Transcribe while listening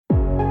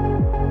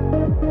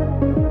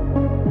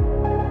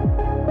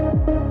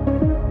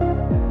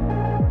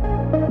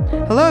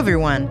Hello,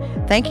 everyone.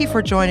 Thank you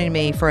for joining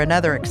me for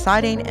another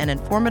exciting and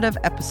informative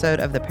episode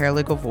of the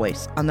Paralegal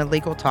Voice on the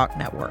Legal Talk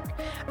Network.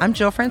 I'm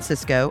Jill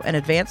Francisco, an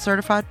advanced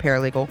certified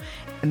paralegal,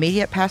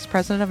 immediate past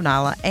president of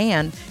NILA,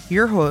 and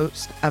your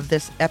host of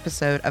this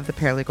episode of the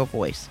Paralegal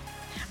Voice.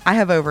 I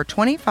have over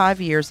 25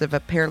 years of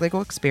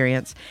paralegal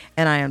experience,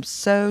 and I am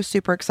so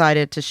super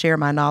excited to share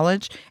my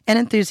knowledge and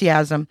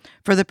enthusiasm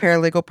for the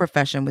paralegal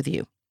profession with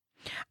you.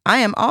 I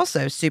am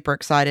also super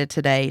excited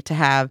today to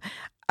have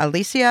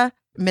Alicia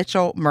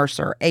Mitchell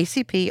Mercer,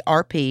 ACP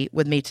RP,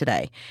 with me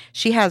today.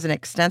 She has an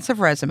extensive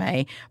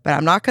resume, but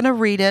I'm not going to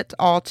read it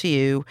all to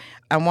you.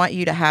 I want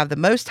you to have the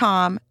most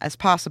time as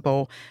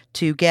possible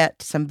to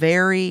get some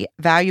very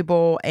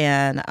valuable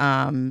and,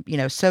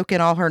 soak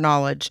in all her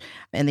knowledge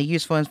and the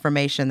useful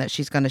information that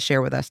she's going to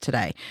share with us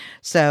today.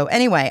 So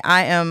anyway,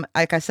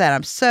 like I said,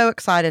 I'm so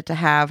excited to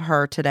have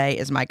her today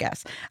as my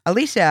guest.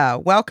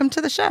 Alicia, welcome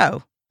to the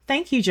show.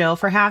 Thank you, Jill,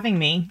 for having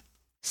me.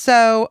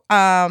 So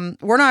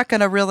we're not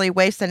going to really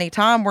waste any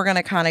time. We're going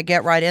to kind of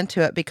get right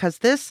into it because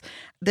this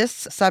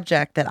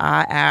subject that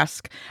I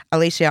asked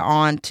Alicia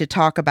on to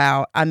talk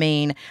about,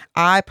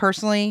 I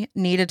personally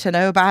needed to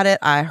know about it.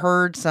 I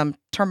heard some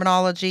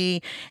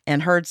terminology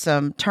and heard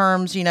some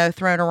terms,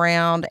 thrown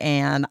around,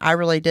 and I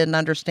really didn't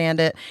understand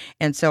it.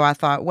 And so I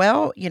thought,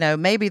 well,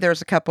 maybe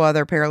there's a couple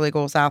other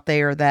paralegals out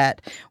there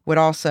that would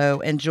also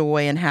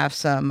enjoy and have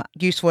some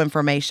useful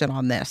information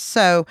on this.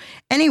 So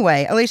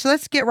anyway, Alicia,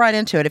 let's get right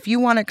into it. If you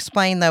want to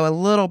explain, though, a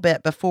little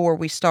bit before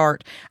we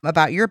start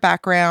about your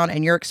background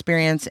and your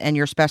experience and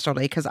your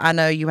specialty, because I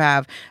know you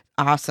have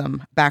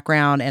awesome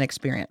background and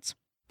experience.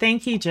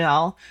 Thank you,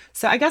 Jill.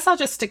 So I guess I'll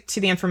just stick to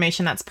the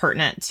information that's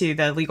pertinent to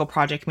the legal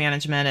project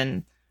management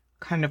and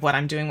kind of what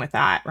I'm doing with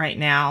that right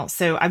now.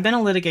 So I've been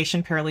a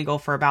litigation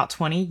paralegal for about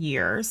 20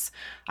 years.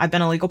 I've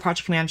been a legal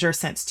project manager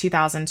since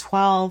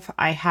 2012.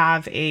 I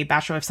have a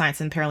Bachelor of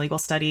Science in Paralegal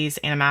Studies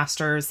and a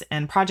Master's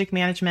in Project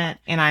Management,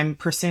 and I'm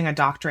pursuing a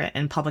doctorate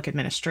in Public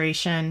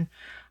Administration.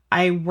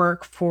 I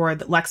work for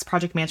the Lex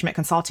Project Management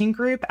Consulting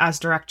Group as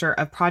Director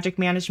of Project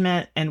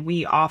Management, and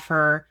we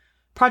offer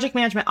project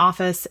management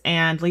office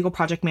and legal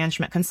project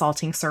management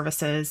consulting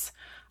services.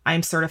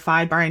 I'm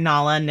certified by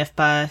NALA,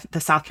 NIFPA,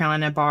 the South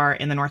Carolina Bar,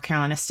 and the North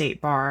Carolina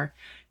State Bar.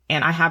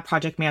 And I have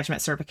project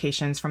management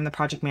certifications from the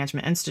Project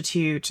Management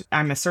Institute.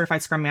 I'm a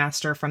certified Scrum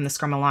Master from the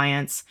Scrum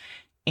Alliance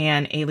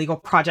and a legal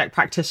project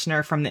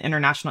practitioner from the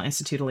International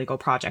Institute of Legal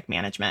Project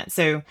Management.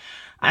 So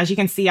as you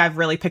can see, I've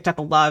really picked up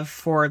a love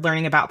for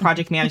learning about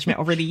project management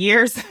over the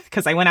years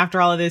because I went after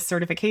all of those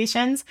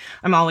certifications.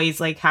 I'm always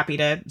happy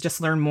to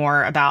just learn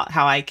more about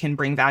how I can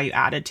bring value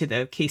added to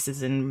the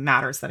cases and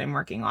matters that I'm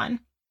working on.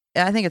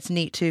 I think it's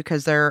neat too,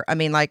 because I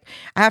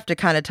have to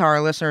kind of tell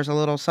our listeners a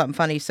little something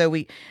funny. So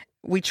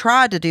we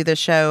tried to do this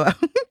show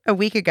a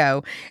week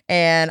ago,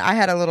 and I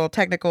had a little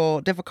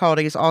technical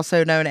difficulties,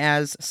 also known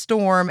as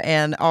storm,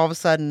 and all of a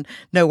sudden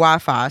no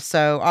Wi-Fi.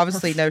 So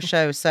obviously no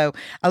show. So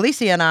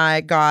Alicia and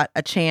I got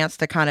a chance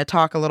to kind of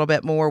talk a little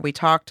bit more. We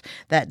talked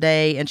that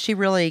day, and she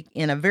really,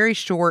 in a very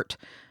short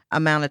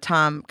amount of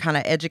time, kind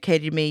of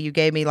educated me. You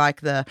gave me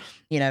the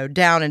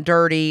down and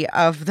dirty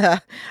of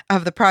the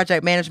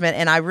project management.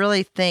 And I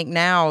really think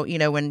now,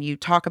 when you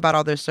talk about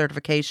all those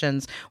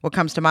certifications, what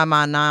comes to my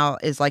mind now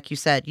is, like you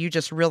said, you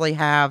just really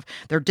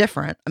they're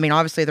different.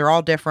 Obviously they're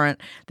all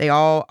different. They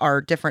all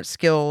are different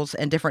skills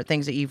and different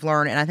things that you've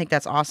learned. And I think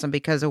that's awesome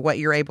because of what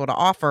you're able to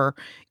offer.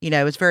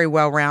 It's very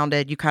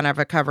well-rounded. You kind of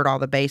have covered all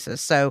the bases.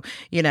 So,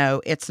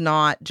 it's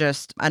not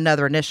just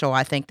another initial,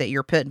 I think, that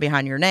you're putting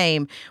behind your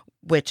name,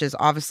 which is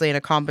obviously an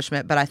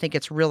accomplishment, but I think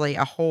it's really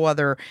a whole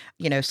other,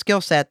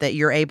 skill set that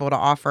you're able to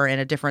offer in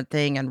a different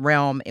thing and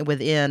realm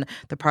within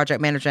the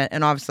project management,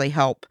 and obviously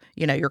help,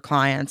 your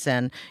clients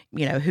and,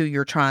 who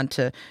you're trying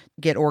to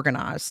get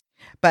organized.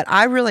 But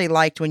I really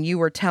liked when you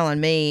were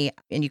telling me,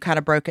 and you kind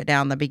of broke it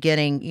down in the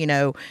beginning,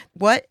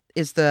 what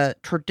is the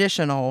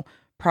traditional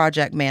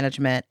project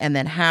management, and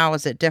then how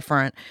is it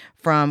different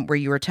from where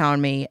you were telling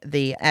me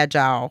the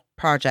agile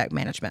project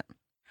management?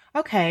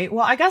 Okay,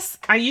 well, I guess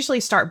I usually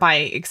start by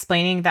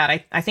explaining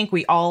that I think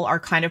we all are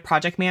kind of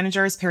project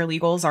managers.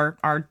 Paralegals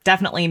are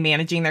definitely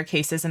managing their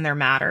cases and their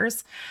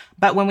matters.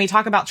 But when we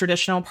talk about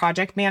traditional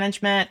project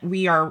management,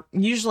 we are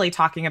usually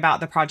talking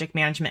about the Project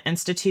Management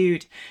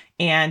Institute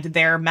and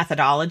their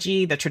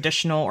methodology, the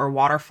traditional or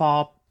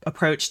waterfall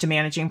approach to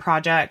managing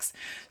projects.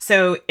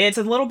 So it's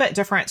a little bit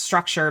different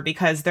structure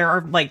because there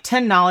are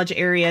 10 knowledge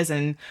areas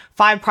and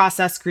 5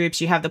 process groups.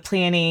 You have the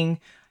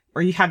planning,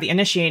 or you have the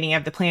initiating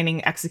of the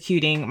planning,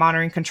 executing,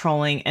 monitoring,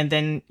 controlling, and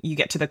then you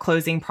get to the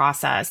closing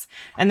process.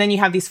 And then you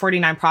have these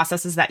 49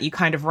 processes that you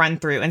kind of run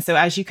through. And so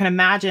as you can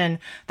imagine,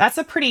 that's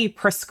a pretty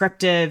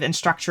prescriptive and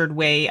structured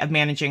way of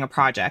managing a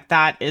project.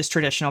 That is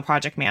traditional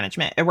project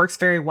management. It works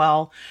very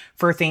well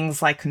for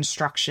things like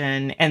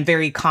construction and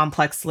very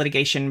complex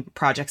litigation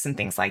projects and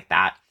things like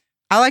that.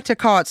 I like to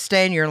call it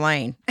stay in your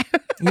lane.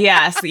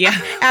 Yes, yeah.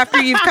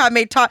 After you've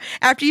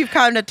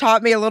kind of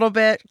taught me a little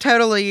bit,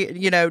 totally,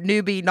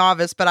 newbie,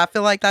 novice, but I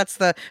feel like that's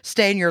the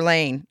stay in your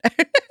lane.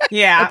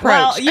 Yeah.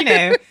 approach.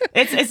 Well,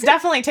 it's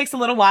definitely takes a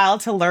little while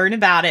to learn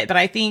about it, but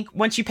I think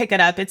once you pick it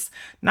up, it's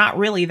not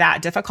really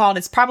that difficult.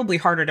 It's probably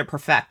harder to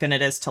perfect than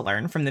it is to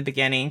learn from the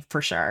beginning,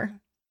 for sure.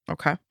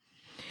 Okay.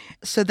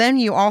 So then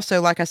you also,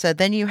 like I said,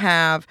 then you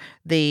have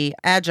the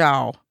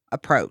agile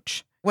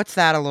approach. What's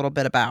that a little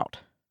bit about?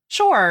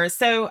 Sure.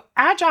 So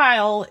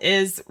agile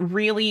is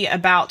really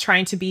about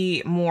trying to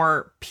be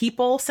more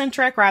people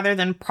centric rather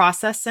than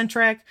process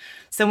centric.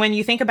 So when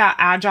you think about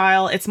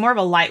agile, it's more of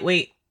a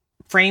lightweight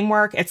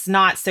framework. It's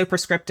not so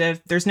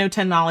prescriptive. There's no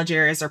 10 knowledge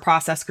areas or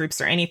process groups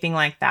or anything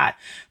like that.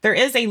 There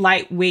is a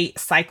lightweight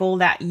cycle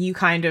that you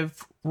kind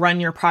of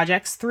run your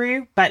projects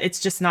through, but it's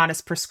just not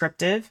as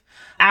prescriptive.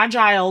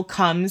 Agile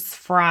comes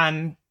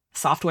from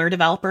software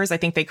developers. I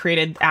think they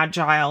created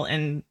agile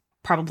in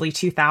probably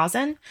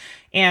 2000.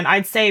 And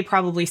I'd say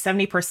probably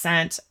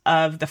 70%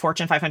 of the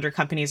Fortune 500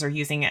 companies are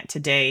using it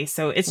today.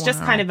 So it's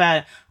just kind of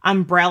a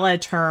umbrella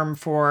term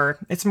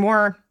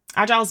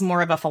agile is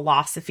more of a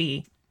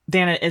philosophy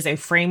than it is a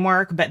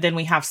framework. But then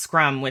we have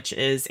Scrum, which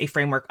is a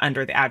framework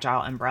under the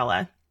agile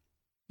umbrella.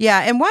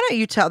 Yeah, and why don't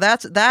you tell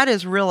that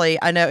is really,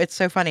 I know it's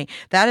so funny.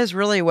 That is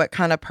really what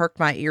kind of perked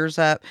my ears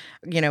up.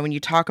 When you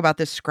talk about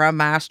this Scrum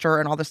Master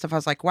and all this stuff, I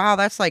was like, wow,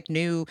 that's like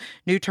new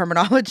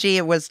terminology.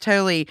 It was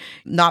totally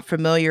not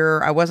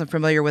familiar. I wasn't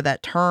familiar with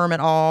that term at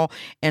all.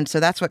 And so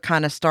that's what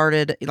kind of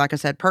started, like I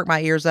said, perk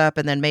my ears up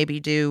and then maybe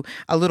do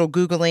a little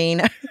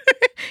Googling.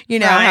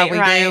 How we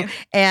do,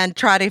 and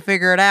try to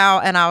figure it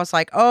out. And I was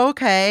like, oh,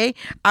 okay,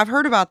 I've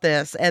heard about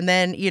this. And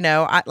then,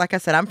 like I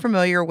said, I'm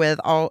familiar with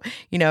all,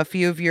 a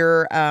few of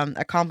your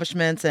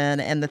accomplishments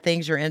and the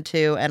things you're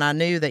into. And I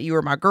knew that you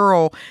were my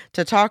girl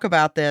to talk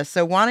about this.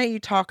 So why don't you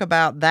talk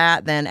about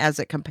that then as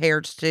it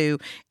compares to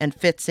and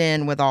fits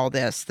in with all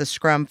this, the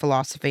Scrum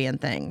philosophy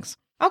and things?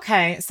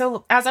 Okay.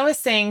 So as I was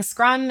saying,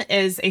 Scrum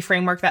is a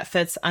framework that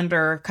fits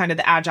under kind of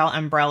the agile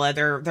umbrella.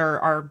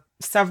 There are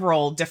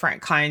several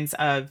different kinds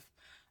of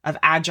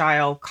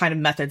agile kind of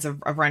methods of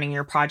running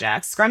your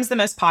projects. Scrum's the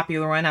most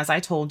popular one, as I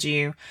told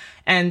you.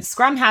 And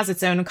Scrum has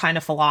its own kind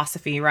of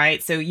philosophy,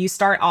 right? So you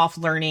start off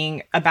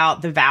learning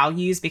about the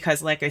values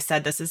because, like I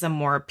said, this is a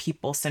more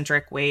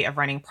people-centric way of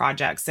running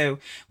projects. So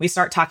we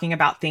start talking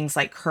about things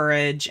like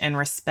courage and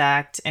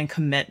respect and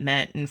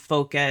commitment and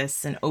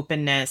focus and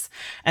openness.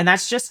 And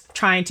that's just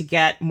trying to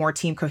get more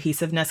team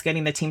cohesiveness,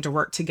 getting the team to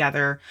work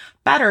together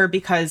better,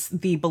 because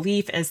the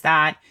belief is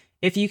that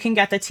if you can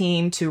get the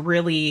team to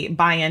really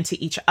buy into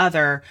each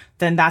other,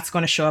 then that's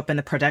going to show up in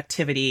the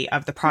productivity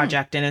of the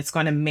project and it's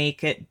going to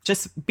make it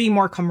just be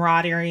more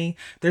camaraderie.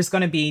 There's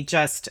going to be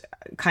just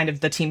kind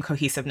of the team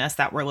cohesiveness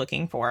that we're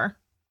looking for.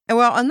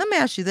 Well, and let me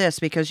ask you this,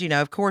 because,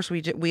 of course,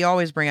 we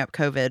always bring up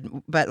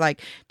COVID, but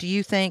do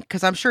you think,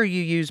 because I'm sure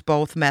you use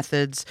both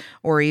methods,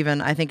 or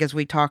even, I think as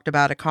we talked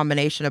about, a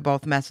combination of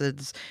both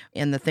methods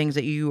in the things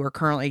that you are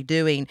currently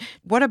doing.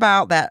 What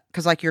about that?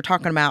 Because you're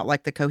talking about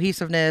the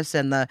cohesiveness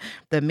and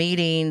the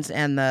meetings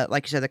and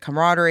like you said, the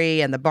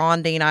camaraderie and the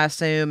bonding, I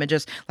assume, and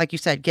just, like you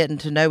said, getting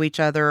to know each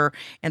other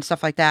and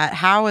stuff like that.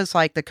 How is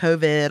the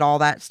COVID, all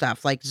that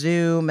stuff, like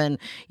Zoom and,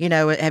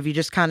 have you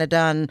just kind of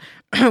done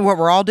what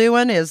we're all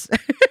doing is...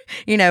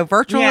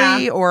 virtually,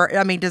 Yeah. or,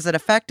 does it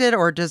affect it,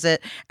 or does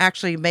it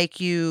actually make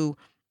you,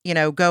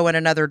 go in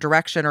another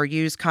direction or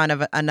use kind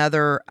of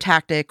another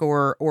tactic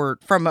or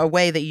from a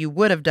way that you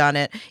would have done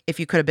it if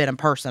you could have been in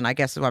person, I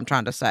guess is what I'm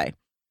trying to say.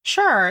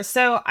 Sure.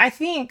 So I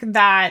think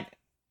that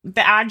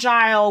the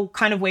agile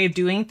kind of way of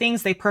doing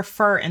things, they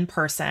prefer in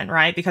person,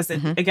 right? Because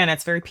again,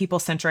 it's very people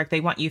centric.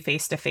 They want you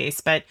face to face,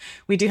 but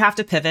we do have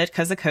to pivot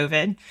because of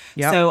COVID.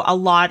 Yep. So a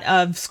lot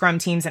of Scrum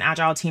teams and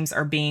agile teams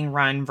are being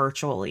run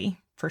virtually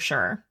for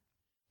sure.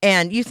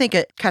 And you think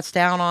it cuts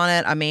down on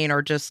it?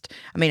 Or just,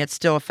 it's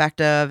still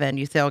effective and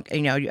you think,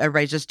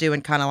 everybody's just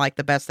doing kind of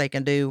the best they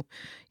can do. You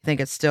think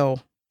it's still...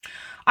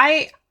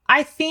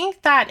 I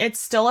think that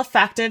it's still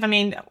effective.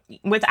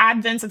 With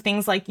advents of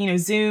things like,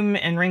 Zoom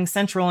and Ring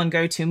Central and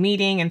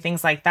GoToMeeting and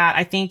things like that,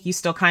 I think you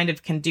still kind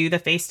of can do the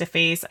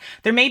face-to-face.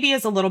 There maybe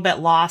is a little bit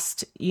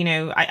lost,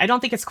 I don't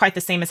think it's quite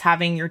the same as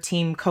having your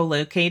team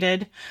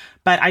co-located,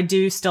 but I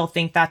do still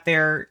think that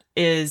there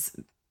is...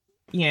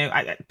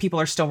 people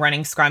are still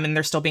running Scrum and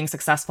they're still being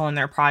successful in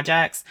their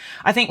projects.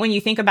 I think when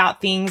you think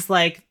about things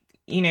like,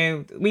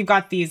 we've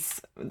got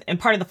these, and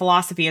part of the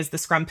philosophy is the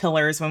Scrum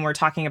pillars when we're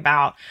talking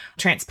about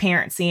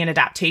transparency and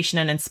adaptation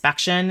and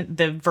inspection.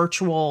 The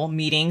virtual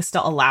meetings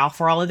still allow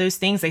for all of those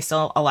things. They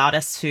still allowed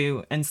us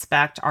to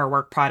inspect our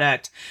work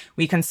product.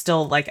 We can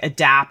still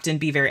adapt and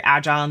be very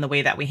agile in the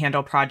way that we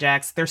handle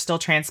projects. There's still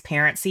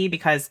transparency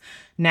because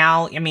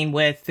now,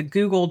 with the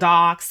Google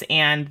Docs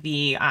and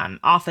the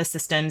Office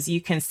systems, you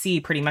can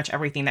see pretty much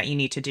everything that you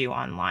need to do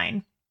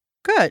online.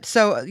 Good.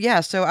 So,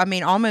 yeah. So,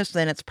 almost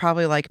then it's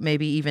probably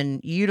maybe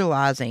even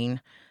utilizing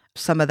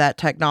some of that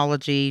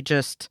technology,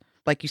 just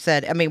like you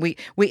said.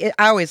 I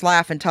always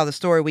laugh and tell the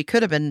story. We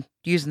could have been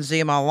using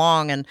Zoom all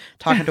along and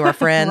talking to our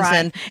friends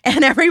Right.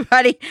 and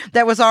everybody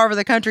that was all over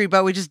the country,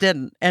 but we just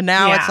didn't. And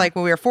now it's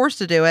when we were forced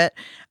to do it,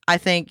 I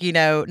think,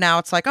 now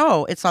it's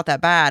oh, it's not that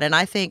bad. And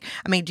I think,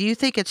 do you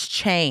think it's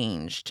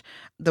changed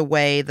the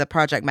way the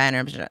project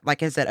management,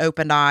 like, has it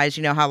opened eyes?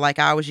 You know how, like,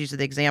 I always use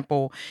the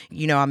example,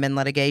 I'm in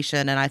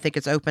litigation, and I think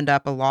it's opened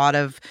up a lot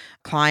of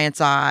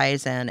clients'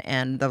 eyes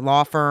and the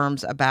law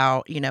firms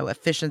about,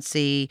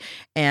 efficiency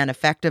and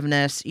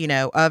effectiveness,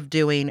 of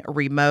doing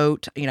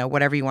remote,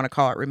 whatever you want to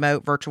call it,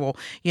 remote, virtual,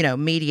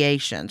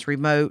 mediations,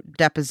 remote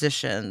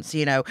depositions,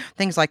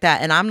 things like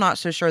that. And I'm not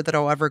so sure that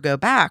I'll ever go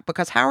back,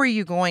 because how are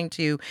you going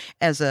to,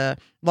 as a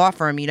law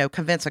firm,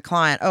 convince a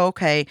client, oh,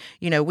 okay,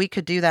 we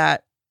could do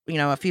that,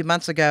 a few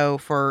months ago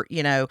for,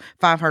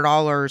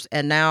 $500,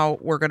 and now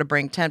we're going to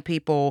bring 10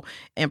 people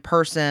in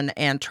person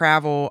and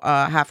travel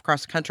half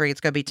across the country. It's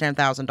going to be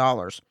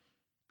 $10,000.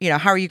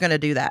 How are you going to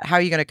do that? How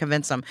are you going to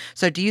convince them?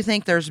 So do you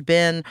think there's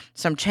been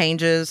some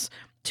changes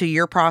to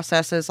your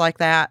processes like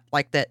that,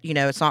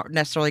 it's not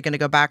necessarily going to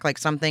go back, like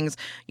some things,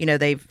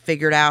 they've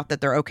figured out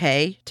that they're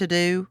okay to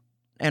do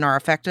and are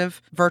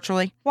effective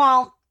virtually?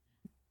 Well,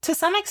 to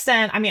some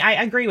extent, I mean,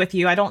 I agree with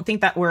you. I don't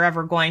think that we're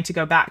ever going to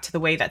go back to the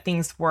way that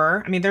things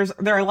were. I mean, there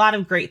are a lot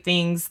of great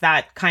things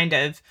that kind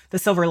of the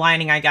silver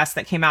lining, I guess,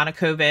 that came out of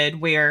COVID,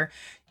 where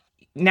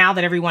now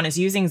that everyone is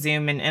using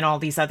Zoom and all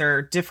these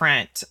other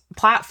different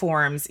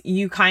platforms,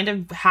 you kind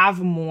of have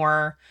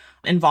more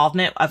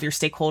involvement of your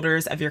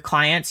stakeholders, of your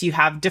clients. You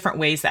have different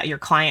ways that your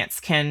clients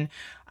can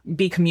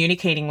be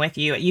communicating with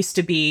you. It used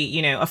to be,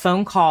 a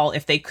phone call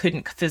if they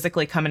couldn't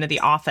physically come into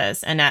the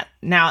office. And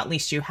now at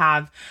least you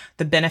have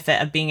the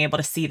benefit of being able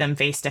to see them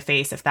face to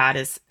face if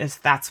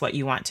that's what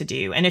you want to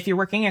do. And if you're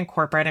working in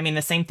corporate, I mean,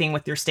 the same thing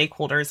with your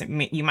stakeholders.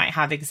 You might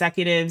have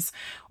executives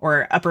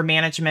or upper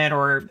management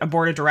or a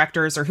board of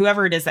directors or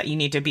whoever it is that you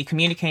need to be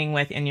communicating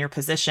with in your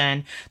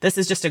position. This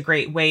is just a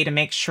great way to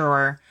make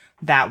sure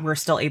that we're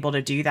still able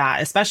to do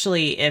that,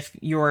 especially if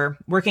you're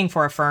working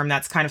for a firm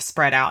that's kind of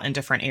spread out in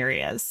different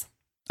areas.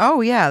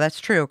 Oh, yeah,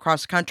 that's true.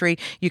 Across the country,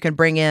 you can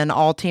bring in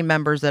all team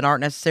members that aren't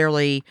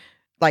necessarily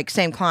like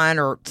same client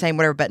or same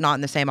whatever, but not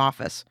in the same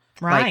office.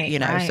 Right,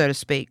 right. So to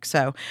speak.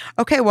 So,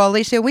 okay, well,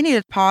 Alicia, we need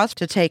to pause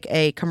to take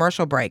a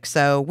commercial break.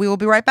 So we will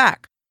be right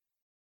back.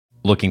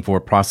 Looking for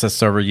a process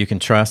server you can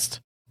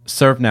trust?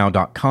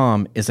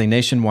 ServeNow.com is a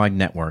nationwide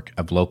network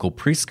of local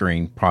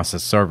pre-screened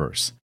process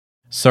servers.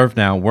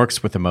 ServeNow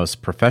works with the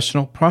most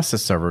professional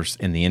process servers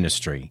in the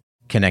industry,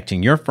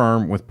 connecting your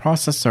firm with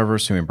process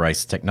servers who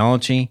embrace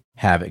technology,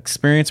 have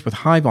experience with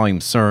high-volume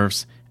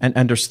serves, and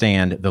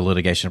understand the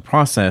litigation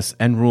process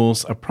and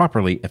rules of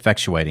properly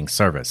effectuating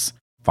service.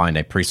 Find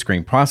a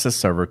pre-screened process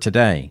server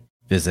today.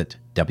 Visit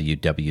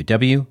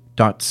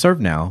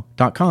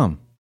www.servenow.com.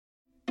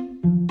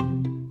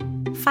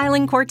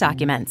 Filing court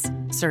documents,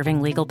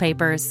 serving legal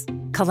papers,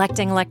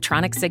 collecting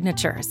electronic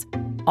signatures,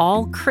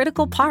 all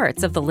critical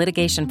parts of the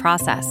litigation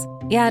process,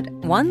 yet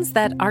ones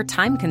that are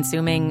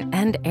time-consuming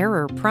and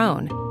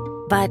error-prone.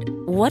 But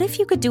what if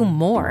you could do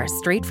more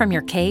straight from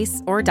your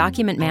case or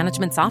document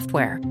management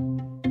software?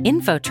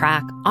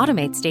 InfoTrack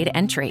automates data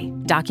entry,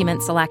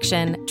 document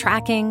selection,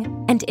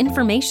 tracking, and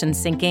information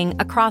syncing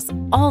across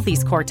all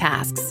these core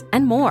tasks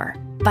and more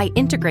by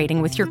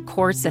integrating with your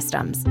core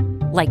systems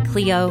like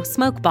Clio,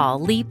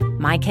 Smokeball, Leap,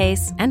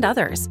 MyCase, and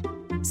others.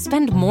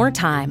 Spend more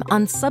time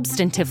on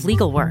substantive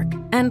legal work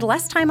and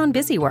less time on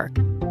busy work.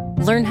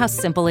 Learn how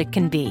simple it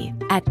can be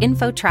at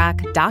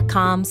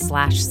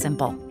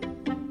infotrack.com/simple.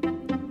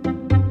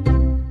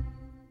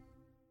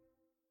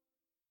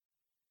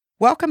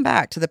 Welcome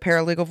back to the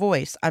Paralegal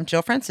Voice. I'm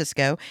Jill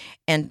Francisco,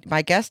 and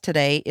my guest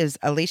today is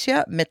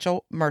Alicia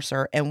Mitchell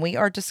Mercer, and we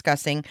are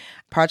discussing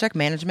project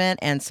management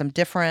and some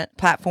different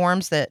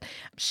platforms that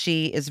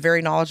she is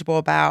very knowledgeable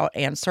about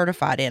and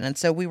certified in. And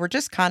so we were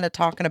just kind of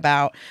talking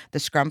about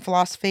the Scrum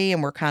philosophy,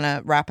 and we're kind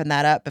of wrapping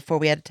that up before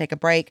we had to take a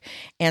break.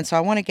 And so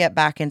I want to get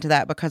back into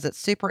that because it's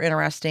super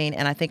interesting,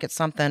 and I think it's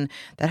something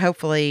that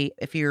hopefully,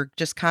 if you're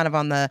just kind of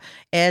on the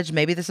edge,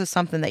 maybe this is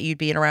something that you'd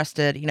be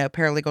interested,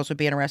 paralegals would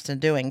be interested in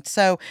doing.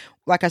 So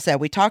like I said,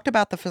 we talked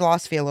about the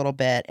philosophy a little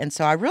bit. And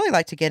so I really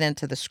like to get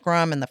into the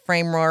Scrum and the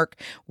framework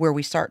where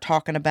we start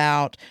talking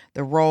about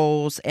the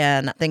roles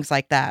and things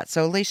like that.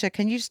 So Alicia,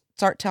 can you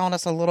start telling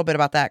us a little bit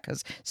about that?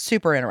 Because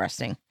super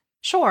interesting.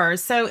 Sure.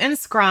 So in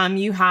Scrum,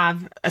 you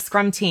have a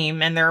Scrum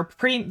team, and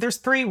there's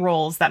 3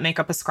 roles that make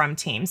up a Scrum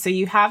team. So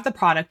you have the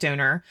product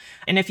owner.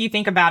 And if you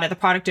think about it, the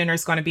product owner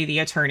is going to be the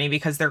attorney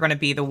because they're going to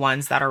be the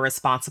ones that are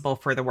responsible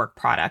for the work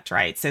product,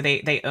 right? So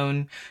they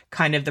own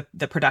kind of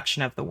the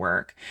production of the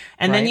work.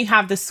 And then you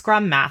have the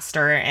Scrum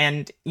Master.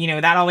 And,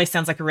 that always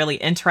sounds like a really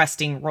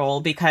interesting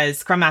role because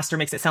Scrum Master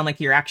makes it sound like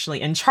you're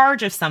actually in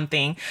charge of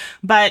something.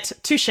 But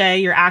touche,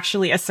 you're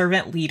actually a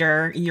servant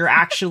leader. You're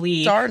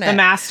actually the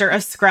master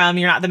of Scrum.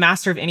 You're not the master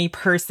of any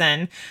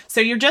person.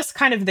 So you're just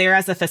kind of there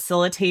as a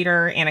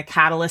facilitator and a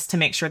catalyst to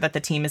make sure that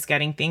the team is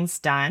getting things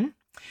done.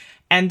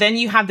 And then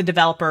you have the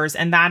developers,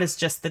 and that is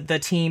just the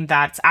team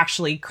that's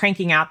actually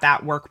cranking out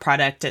that work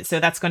product. So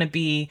that's going to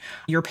be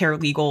your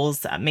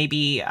paralegals,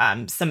 maybe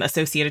some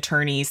associate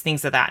attorneys,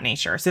 things of that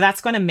nature. So that's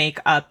going to make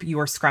up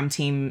your Scrum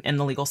team in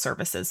the legal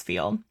services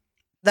field.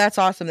 That's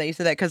awesome that you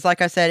said that because,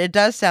 like I said, it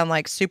does sound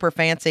like super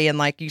fancy and,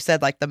 like you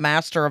said, like the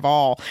master of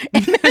all.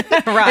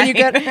 Right.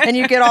 And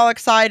you get all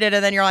excited,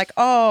 and then you're like,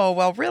 oh,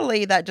 well,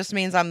 really, that just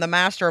means I'm the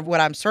master of what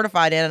I'm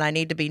certified in, and I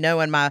need to be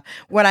knowing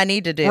what I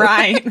need to do.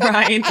 Right,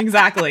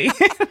 exactly.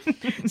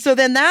 So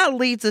then that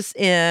leads us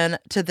in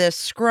to this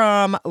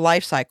Scrum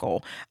life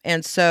cycle.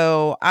 And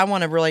so I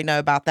want to really know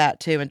about that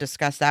too and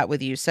discuss that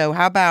with you. So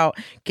how about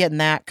getting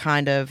that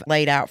kind of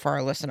laid out for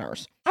our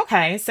listeners?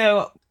 Okay,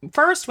 so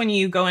first, when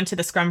you go into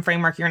the Scrum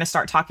framework, you're going to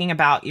start talking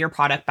about your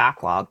product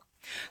backlog.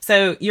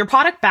 So your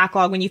product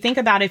backlog, when you think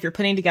about it, if you're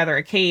putting together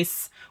a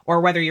case or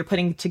whether you're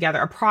putting together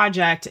a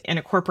project in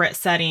a corporate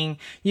setting,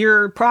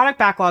 your product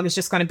backlog is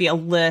just going to be a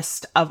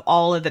list of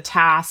all of the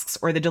tasks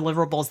or the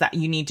deliverables that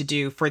you need to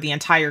do for the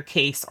entire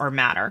case or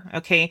matter.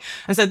 Okay.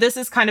 And so this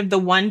is kind of the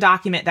one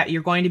document that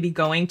you're going to be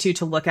going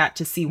to look at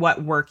to see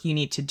what work you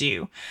need to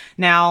do.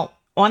 Now,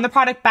 on the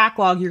product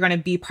backlog, you're going to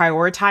be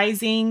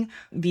prioritizing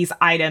these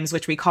items,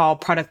 which we call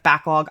product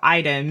backlog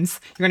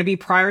items. You're going to be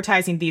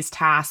prioritizing these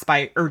tasks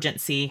by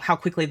urgency, how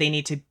quickly they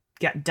need to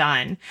get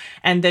done.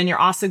 And then you're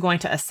also going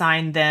to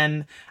assign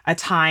them a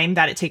time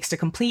that it takes to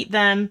complete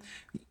them.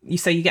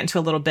 So you get into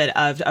a little bit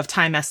of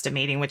time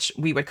estimating, which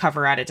we would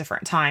cover at a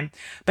different time.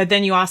 But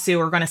then you also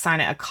are going to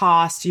assign it a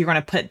cost. You're going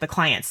to put the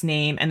client's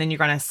name, and then you're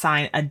going to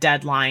assign a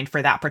deadline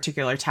for that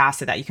particular task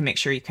so that you can make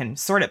sure you can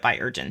sort it by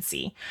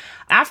urgency.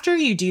 After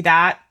you do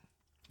that,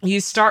 you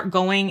start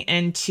going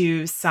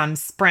into some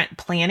sprint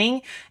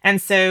planning.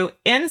 And so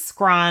in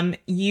Scrum,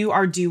 you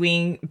are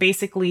doing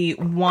basically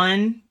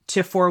 1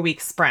 to 4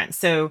 week sprints.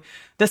 So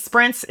the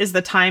sprints is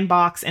the time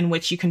box in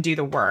which you can do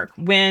the work.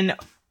 When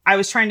I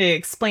was trying to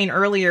explain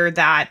earlier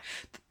that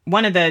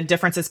one of the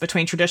differences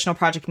between traditional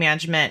project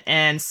management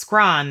and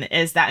Scrum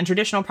is that in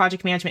traditional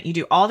project management, you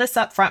do all this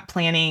upfront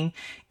planning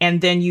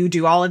and then you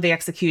do all of the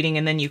executing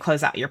and then you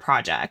close out your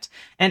project.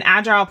 In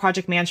Agile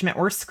project management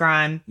or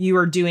Scrum, you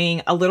are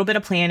doing a little bit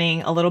of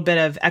planning, a little bit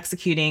of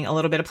executing, a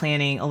little bit of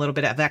planning, a little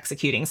bit of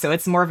executing. So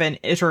it's more of an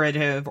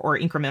iterative or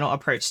incremental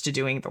approach to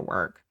doing the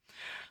work.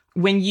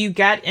 When you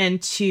get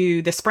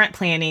into the sprint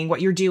planning, what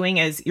you're doing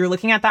is you're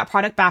looking at that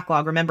product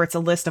backlog. Remember, it's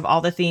a list of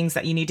all the things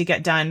that you need to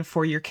get done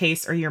for your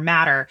case or your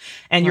matter.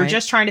 And you're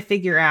just trying to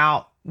figure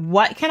out,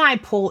 what can I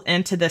pull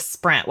into this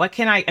sprint? What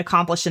can I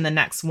accomplish in the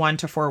next 1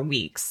 to 4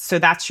 weeks? So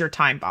that's your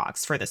time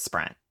box for the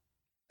sprint.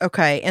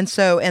 Okay. And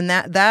so, and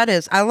that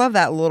is, I love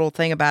that little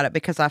thing about it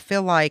because I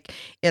feel like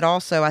it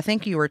also, I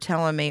think you were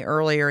telling me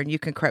earlier, and you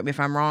can correct me if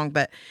I'm wrong,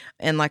 but,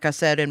 and like I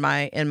said, in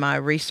my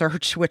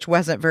research, which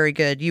wasn't very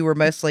good, you were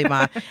mostly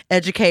my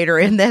educator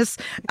in this.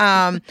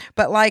 But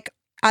like,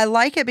 I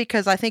like it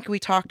because I think we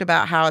talked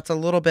about how it's a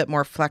little bit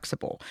more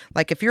flexible.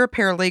 Like if you're a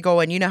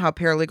paralegal and you know how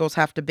paralegals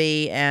have to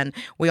be, and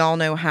we all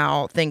know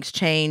how things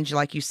change,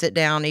 like you sit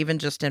down, even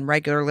just in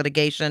regular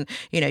litigation,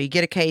 you know, you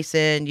get a case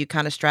in, you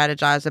kind of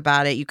strategize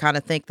about it. You kind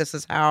of think this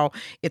is how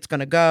it's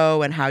going to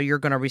go and how you're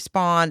going to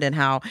respond and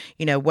how,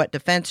 you know, what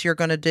defense you're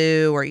going to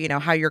do or, you know,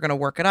 how you're going to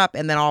work it up.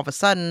 And then all of a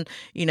sudden,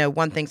 you know,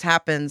 one thing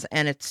happens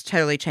and it's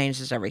totally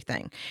changes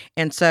everything.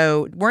 And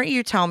so weren't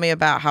you telling me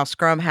about how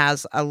Scrum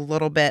has a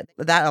little bit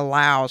that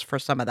allows for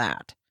some of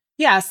that?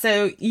 Yeah,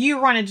 so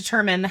you want to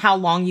determine how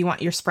long you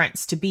want your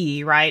sprints to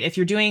be, right? If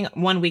you're doing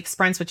 1 week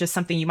sprints, which is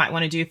something you might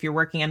want to do if you're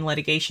working in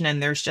litigation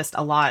and there's just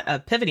a lot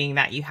of pivoting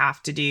that you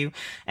have to do.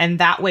 And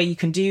that way you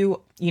can do,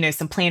 you know,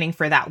 some planning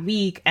for that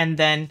week and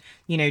then,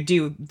 you know,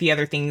 do the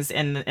other things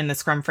in the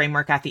Scrum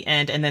framework at the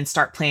end and then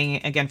start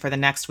playing again for the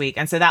next week.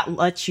 And so that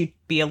lets you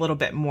be a little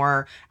bit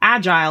more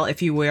agile,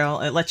 if you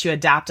will. It lets you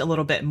adapt a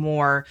little bit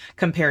more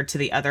compared to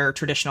the other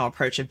traditional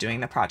approach of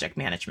doing the project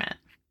management.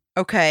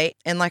 Okay.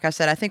 And like I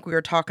said, I think we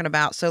were talking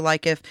about, so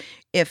like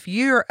if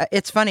you're,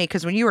 it's funny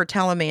because when you were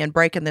telling me and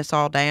breaking this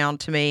all down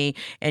to me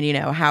and, you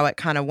know, how it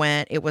kind of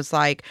went, it was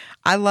like,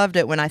 I loved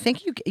it when I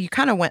think you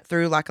kind of went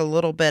through like a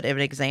little bit of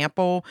an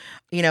example,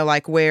 you know,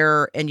 like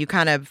where, and you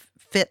kind of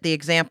fit the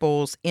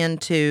examples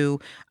into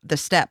the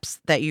steps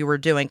that you were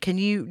doing. Do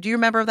you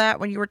remember that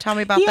when you were telling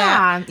me about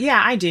that?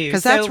 Yeah, I do.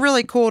 Because that's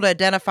really cool to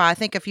identify. I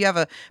think if you have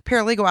a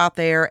paralegal out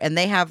there and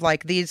they have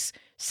like these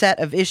set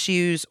of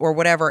issues or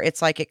whatever, it's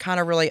like it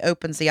kind of really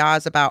opens the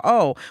eyes about,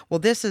 oh,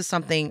 well, this is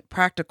something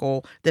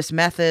practical, this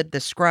method,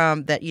 this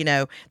Scrum that, you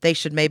know, they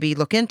should maybe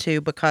look into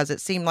because it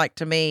seemed like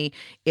to me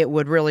it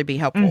would really be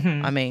helpful,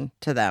 I mean,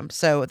 to them.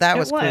 So that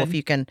was cool if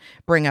you can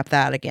bring up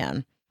that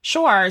again.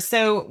 Sure.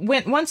 So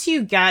once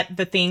you get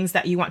the things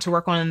that you want to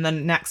work on in the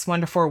next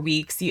 1 to 4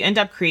 weeks, you end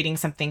up creating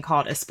something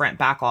called a sprint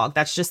backlog.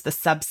 That's just the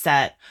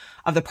subset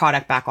of the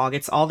product backlog.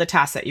 It's all the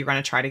tasks that you're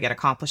going to try to get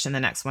accomplished in the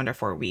next 1 to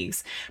 4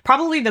 weeks.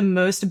 Probably the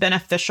most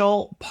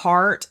beneficial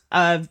part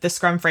of the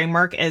Scrum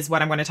framework is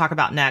what I'm going to talk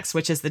about next,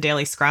 which is the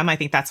daily Scrum. I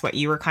think that's what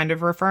you were kind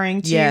of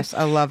referring to. Yes,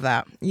 I love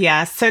that.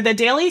 Yeah. So the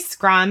daily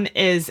Scrum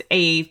is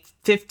a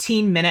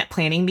 15-minute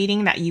planning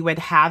meeting that you would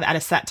have at a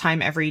set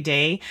time every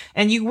day.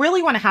 And you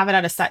really want to have it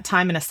at a set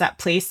time in a set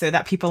place so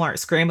that people aren't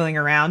scrambling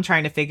around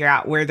trying to figure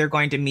out where they're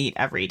going to meet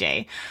every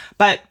day.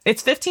 But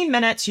it's 15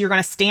 minutes. You're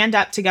going to stand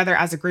up together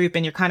as a group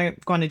and you're kind of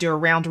going to do a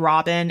round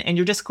robin, and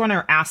you're just going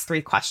to ask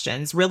 3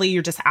 questions. Really,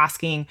 you're just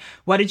asking,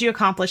 what did you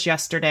accomplish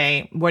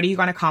yesterday? What are you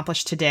going to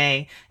accomplish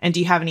today? And do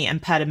you have any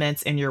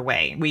impediments in your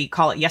way? We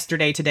call it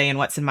yesterday, today, and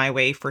what's in my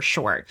way for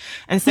short.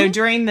 And so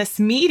during this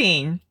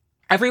meeting,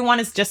 everyone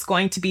is just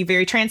going to be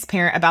very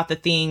transparent about the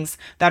things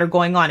that are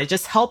going on. It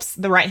just helps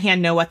the right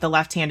hand know what the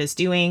left hand is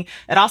doing.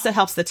 It also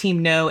helps the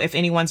team know if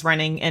anyone's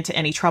running into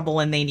any trouble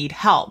and they need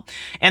help.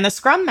 And the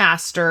Scrum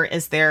Master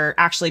is there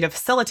actually to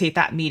facilitate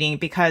that meeting,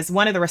 because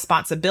one of the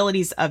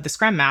responsibilities of the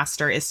Scrum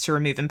Master is to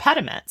remove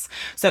impediments.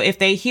 So if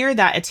they hear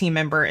that a team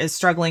member is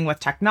struggling with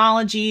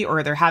technology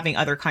or they're having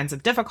other kinds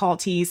of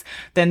difficulties,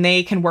 then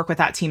they can work with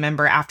that team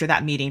member after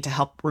that meeting to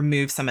help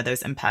remove some of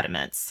those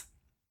impediments.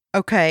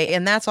 Okay.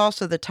 And that's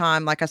also the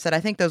time, like I said, I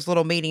think those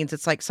little meetings,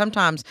 it's like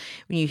sometimes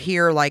when you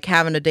hear like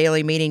having a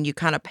daily meeting, you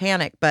kind of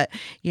panic. But,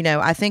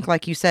 I think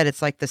like you said,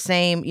 it's like the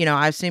same,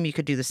 I assume you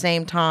could do the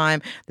same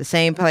time, the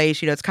same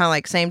place, it's kind of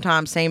like same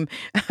time, same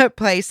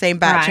place, same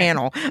back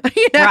channel.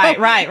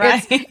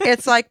 Right.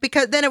 It's like,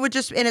 because then it would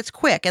just, and it's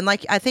quick. And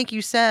like, I think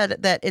you said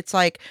that it's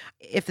like,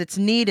 if it's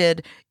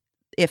needed,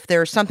 if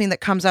there's something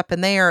that comes up in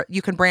there,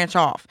 you can branch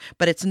off,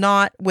 but it's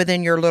not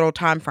within your little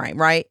time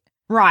frame, right?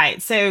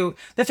 Right. So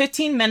the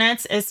 15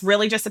 minutes is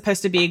really just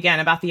supposed to be, again,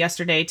 about the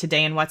yesterday,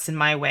 today, and what's in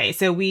my way.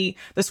 So the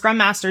Scrum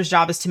Master's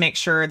job is to make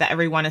sure that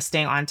everyone is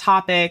staying on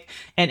topic.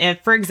 And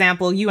if, for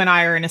example, you and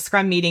I are in a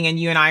Scrum meeting and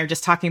you and I are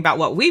just talking about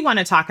what we want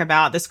to talk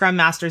about, the Scrum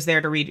Master's there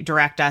to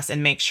redirect us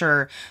and make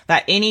sure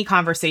that any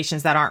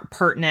conversations that aren't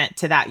pertinent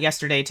to that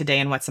yesterday, today,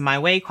 and what's in my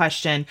way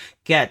question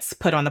gets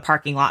put on the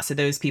parking lot so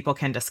those people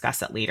can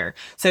discuss it later.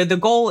 So the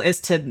goal is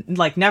to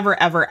never,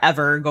 ever,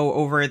 ever go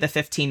over the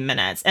 15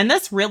 minutes. And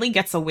this really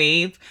gets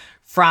away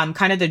from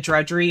kind of the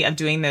drudgery of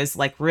doing those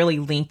really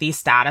lengthy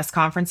status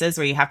conferences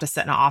where you have to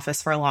sit in an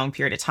office for a long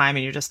period of time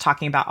and you're just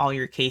talking about all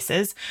your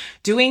cases.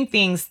 Doing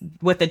things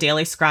with the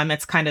daily Scrum,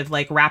 it's kind of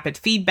like rapid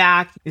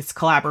feedback, it's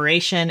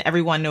collaboration,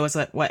 everyone knows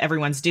what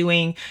everyone's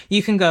doing.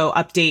 You can go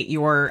update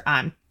your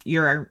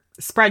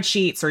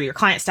spreadsheets or your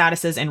client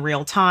statuses in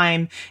real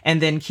time and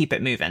then keep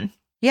it moving.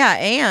 Yeah,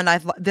 and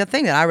the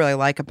thing that I really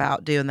like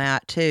about doing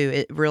that too,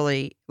 it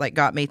really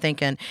got me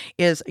thinking,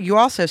 is you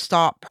also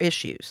stop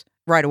issues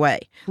right away.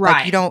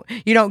 Right. You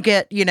don't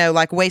get,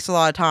 waste a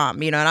lot of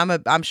time,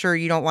 and I'm sure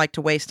you don't like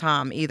to waste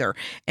time either.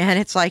 And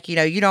it's like,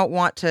 you don't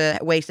want to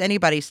waste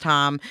anybody's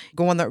time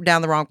going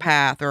down the wrong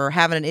path or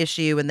having an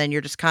issue. And then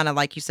you're just kind of,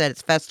 like you said,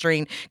 it's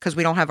festering because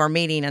we don't have our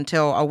meeting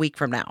until a week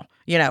from now,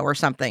 or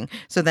something.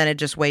 So then it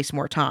just wastes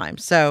more time.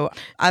 So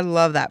I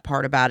love that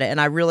part about it.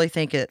 And I really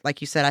think it,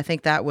 like you said, I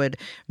think that would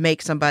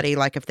make somebody,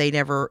 if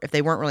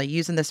they weren't really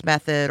using this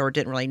method or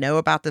didn't really know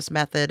about this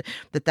method,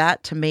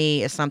 that to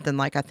me is something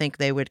I think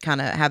they would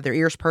kind of have their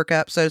ears perk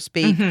up, so to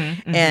speak,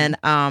 and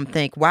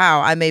think,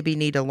 wow, I maybe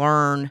need to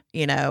learn,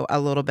 a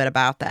little bit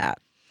about that.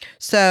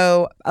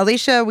 So,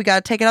 Alicia, we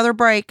got to take another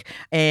break,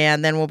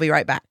 and then we'll be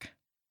right back.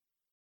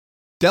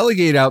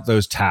 Delegate out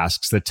those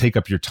tasks that take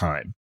up your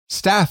time.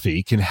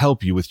 Staffy can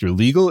help you with your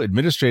legal,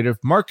 administrative,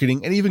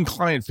 marketing, and even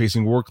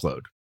client-facing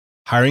workload.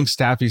 Hiring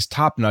Staffy's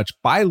top-notch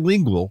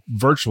bilingual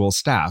virtual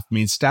staff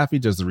means Staffy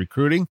does the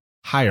recruiting,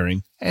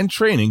 hiring, and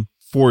training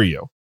for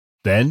you.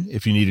 Then,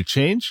 if you need a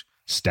change,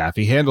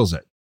 Staffy handles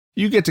it.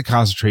 You get to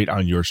concentrate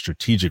on your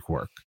strategic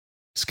work.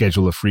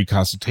 Schedule a free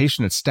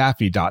consultation at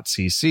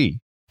staffy.cc.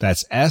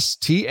 That's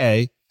STAFI.cc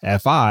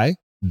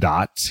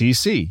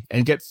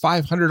and get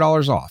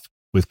 $500 off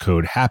with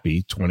code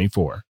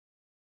HAPPY24.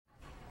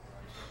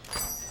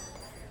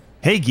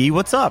 Hey, Guy,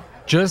 what's up?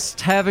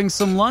 Just having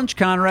some lunch,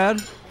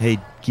 Conrad. Hey,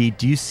 Guy,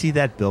 do you see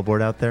that billboard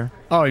out there?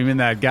 Oh, you mean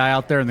that guy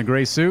out there in the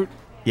gray suit?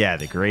 Yeah,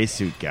 the gray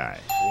suit guy.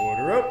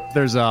 Order up.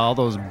 There's all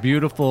those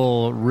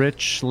beautiful,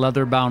 rich,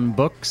 leather-bound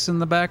books in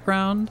the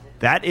background.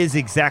 That is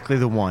exactly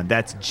the one.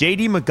 That's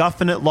J.D.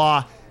 McGuffin at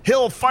Law.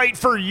 He'll fight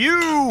for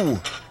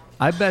you!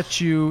 I bet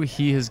you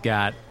he has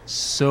got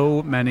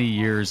so many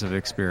years of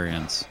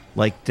experience.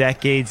 Like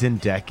decades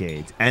and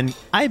decades. And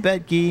I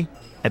bet he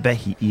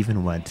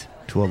even went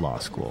to a law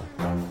school.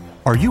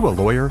 Are you a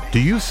lawyer? Do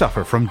you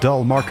suffer from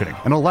dull marketing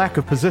and a lack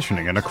of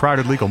positioning in a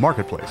crowded legal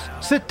marketplace?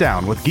 Sit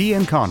down with Guy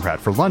and Conrad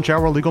for Lunch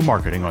Hour Legal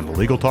Marketing on the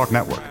Legal Talk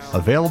Network.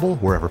 Available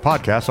wherever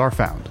podcasts are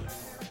found.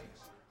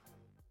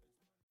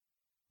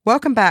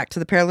 Welcome back to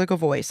the Paralegal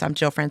Voice. I'm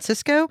Jill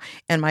Francisco,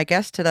 and my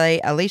guest today,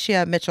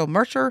 Alicia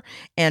Mitchell-Mercer,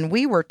 and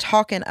we were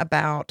talking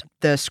about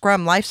the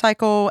Scrum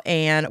lifecycle,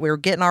 and we were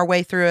getting our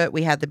way through it.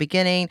 We had the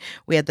beginning,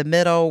 we had the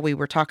middle, we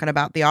were talking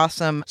about the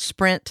awesome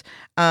sprint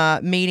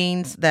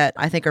meetings that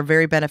I think are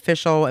very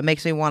beneficial. It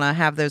makes me want to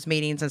have those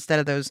meetings instead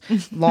of those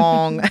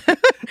long,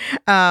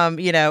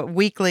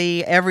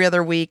 weekly, every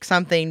other week,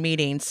 something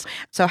meetings.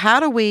 So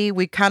how do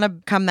we kind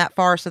of come that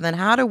far, so then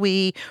how do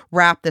we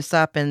wrap this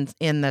up in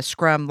the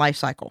Scrum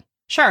lifecycle?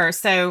 Sure.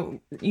 So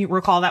you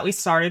recall that we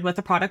started with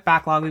the product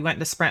backlog. We went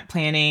to sprint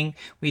planning.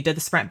 We did the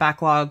sprint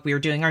backlog. We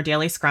were doing our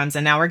daily scrums.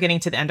 And now we're getting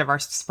to the end of our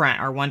sprint,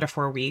 our 1 to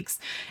 4 weeks.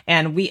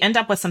 And we end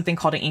up with something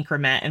called an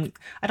increment. And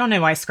I don't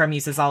know why Scrum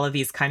uses all of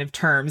these kind of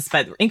terms,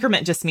 but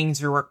increment just means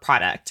your work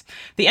product.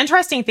 The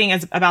interesting thing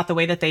is about the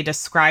way that they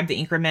describe the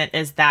increment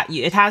is that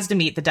it has to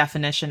meet the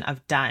definition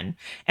of done.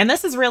 And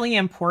this is really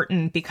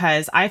important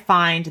because I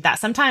find that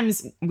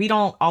sometimes we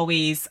don't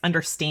always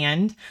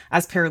understand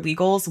as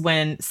paralegals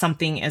when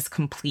something is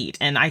complete.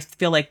 And I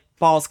feel like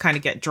balls kind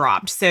of get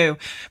dropped. So,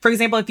 for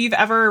example, if you've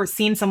ever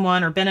seen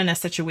someone or been in a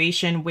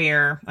situation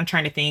where, I'm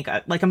trying to think,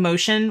 like a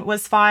motion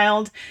was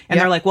filed and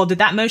they're like, well, did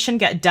that motion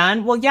get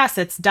done? Well, yes,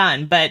 it's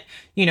done. But,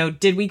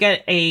 did we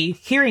get a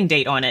hearing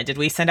date on it? Did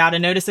we send out a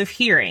notice of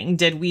hearing?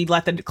 Did we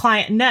let the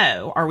client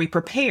know? Are we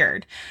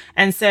prepared?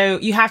 And so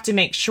you have to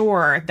make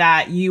sure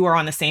that you are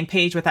on the same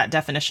page with that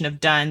definition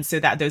of done so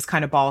that those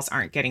kind of balls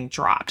aren't getting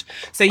dropped.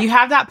 So you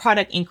have that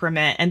product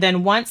increment. And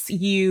then once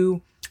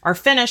you are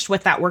finished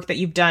with that work that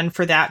you've done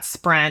for that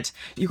sprint,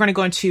 you're going to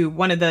go into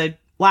one of the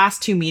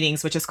last 2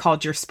 meetings, which is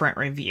called your sprint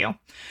review.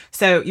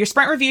 So your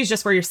sprint review is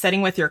just where you're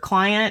sitting with your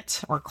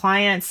client or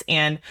clients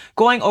and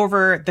going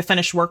over the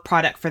finished work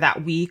product for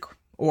that week.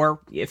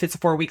 Or if it's a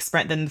 4-week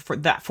sprint, then for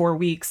that 4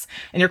 weeks.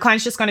 And your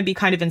client's just going to be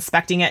kind of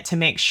inspecting it to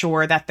make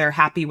sure that they're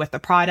happy with the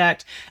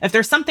product. If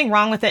there's something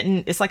wrong with it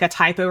and it's like a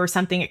typo or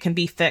something, it can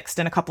be fixed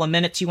in a couple of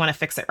minutes. You want to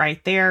fix it right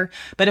there.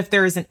 But if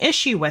there is an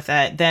issue with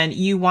it, then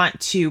you want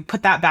to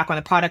put that back on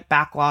the product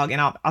backlog.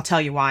 And I'll tell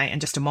you why in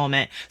just a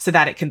moment so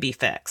that it can be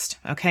fixed.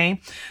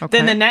 Okay.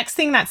 Then the next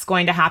thing that's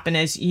going to happen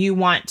is you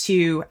want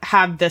to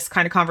have this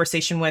kind of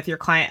conversation with your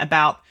client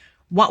about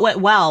what went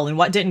well and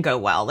what didn't go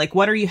well. Like,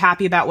 what are you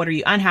happy about? What are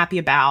you unhappy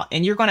about?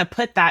 And you're going to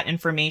put that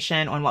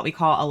information on what we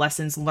call a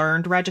lessons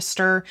learned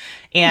register.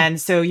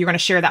 And so you're going to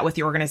share that with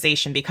your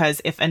organization,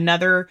 because if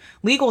another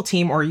legal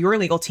team or your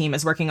legal team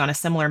is working on a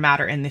similar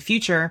matter in the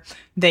future,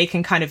 they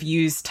can kind of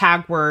use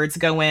tag words,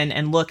 go in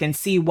and look and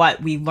see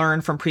what we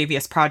learned from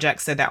previous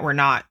projects so that we're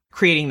not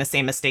creating the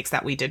same mistakes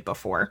that we did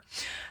before.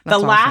 That's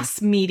awesome.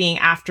 Last meeting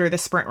after the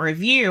sprint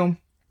review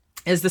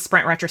is the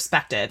sprint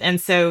retrospective.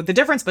 And so the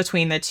difference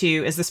between the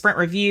two is the sprint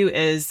review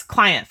is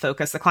client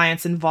focused. The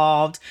client's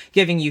involved,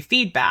 giving you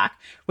feedback.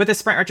 With the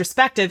sprint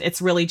retrospective, it's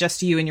really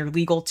just you and your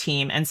legal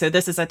team. And so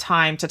this is a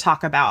time to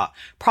talk about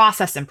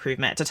process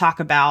improvement, to talk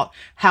about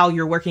how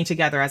you're working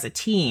together as a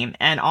team,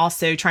 and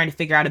also trying to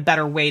figure out a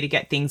better way to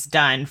get things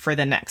done for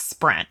the next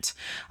sprint.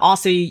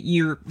 Also,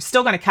 you're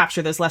still going to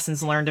capture those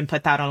lessons learned and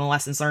put that on a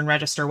lessons learned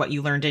register, what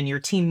you learned in your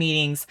team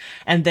meetings.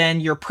 And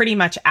then you're pretty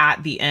much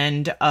at the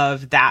end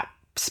of that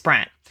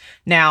sprint.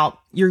 Now,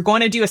 you're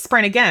going to do a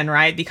sprint again,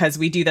 right? Because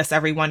we do this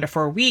every 1 to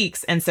 4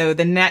 weeks. And so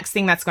the next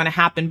thing that's going to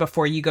happen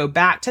before you go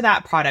back to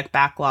that product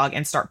backlog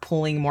and start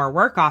pulling more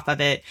work off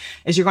of it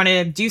is you're going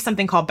to do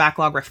something called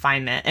backlog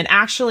refinement. And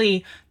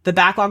actually, the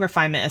backlog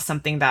refinement is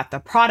something that the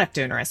product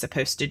owner is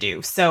supposed to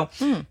do. So,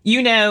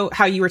 you know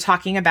how you were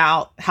talking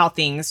about how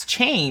things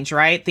change,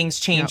 right? Things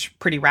change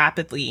pretty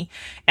rapidly.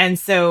 And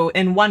so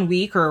in 1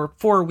 week or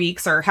 4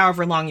 weeks or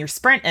however long your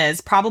sprint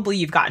is, probably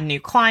you've gotten new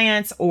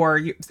clients, or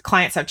your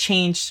clients have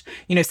changed,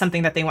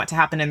 something that they want to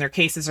happen in their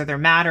cases or their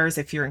matters.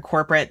 If you're in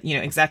corporate,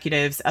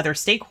 executives, other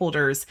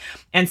stakeholders.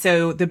 And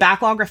so the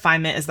backlog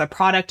refinement is the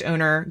product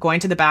owner going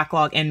to the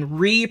backlog and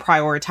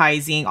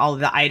reprioritizing all of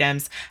the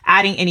items,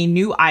 adding any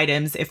new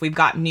items if we've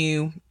got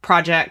new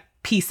project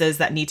pieces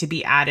that need to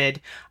be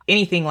added,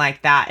 anything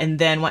like that. And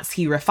then once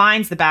he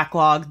refines the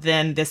backlog,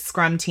 then this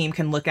Scrum team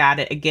can look at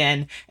it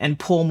again and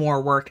pull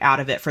more work out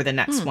of it for the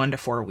next 1 to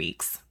 4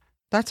 weeks.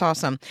 That's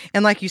awesome.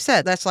 And like you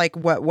said, that's like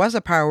what was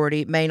a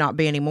priority may not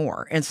be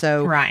anymore. And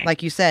so,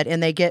 like you said,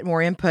 and they get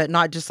more input,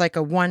 not just like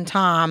a one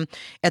time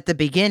at the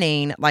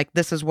beginning, like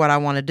this is what I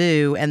want to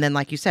do. And then,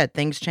 like you said,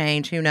 things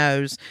change. Who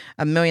knows?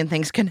 A million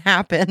things can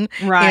happen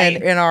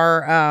in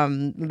our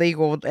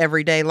legal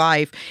everyday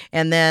life.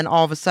 And then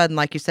all of a sudden,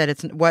 like you said,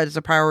 it's what is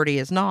a priority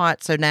is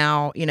not. So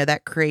now,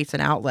 that creates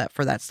an outlet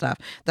for that stuff.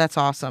 That's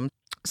awesome.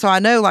 So I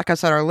know, like I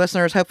said, our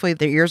listeners, hopefully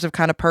their ears have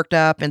kind of perked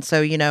up. And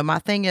so, my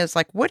thing is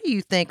like, what do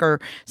you think are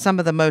some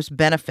of the most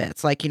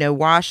benefits? Like,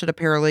 why should a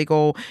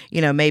paralegal,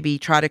 maybe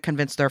try to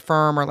convince their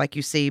firm, or like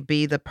you see,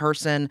 be the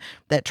person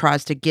that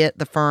tries to get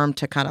the firm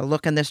to kind of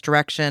look in this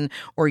direction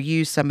or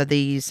use some of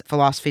these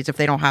philosophies if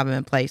they don't have them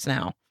in place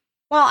now?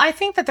 Well, I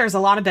think that there's a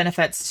lot of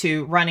benefits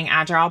to running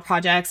agile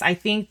projects. I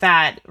think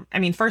that,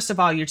 first of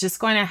all, you're just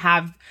going to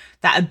have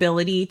that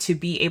ability to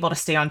be able to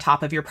stay on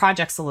top of your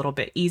projects a little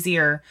bit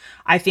easier.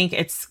 I think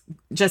it's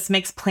just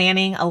makes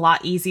planning a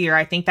lot easier.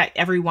 I think that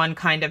everyone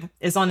kind of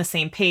is on the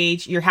same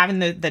page. You're having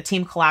the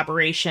team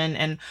collaboration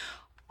and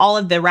all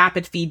of the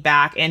rapid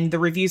feedback and the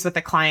reviews with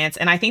the clients.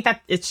 And I think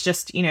that it's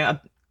just, a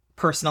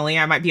personally.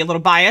 I might be a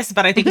little biased,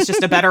 but I think it's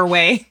just a better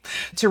way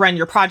to run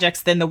your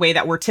projects than the way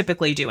that we're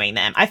typically doing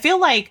them. I feel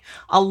like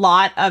a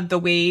lot of the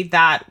way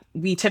that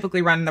we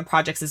typically run the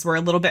projects is we're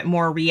a little bit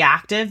more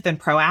reactive than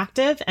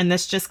proactive. And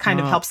this just kind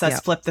of helps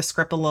us flip the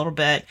script a little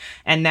bit.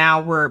 And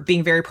now we're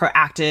being very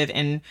proactive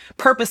and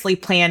purposely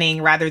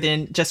planning rather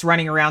than just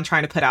running around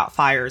trying to put out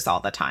fires all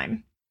the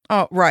time.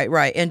 Oh,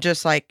 right. And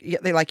just like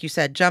you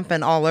said,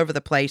 jumping all over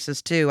the place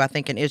is too, I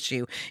think, an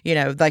issue.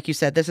 Like you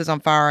said, this is on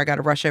fire. I got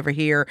to rush over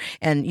here.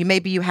 And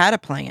maybe you had a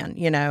plan,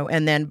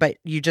 and then, but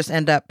you just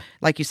end up,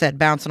 like you said,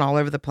 bouncing all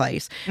over the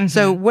place. Mm-hmm.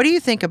 So what do you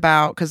think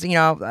about, because,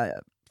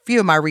 few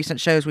of my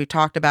recent shows we've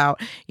talked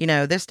about,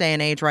 this day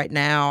and age right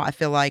now, I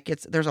feel like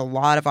there's a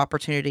lot of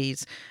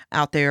opportunities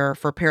out there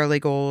for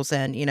paralegals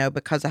and,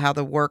 because of how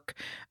the work,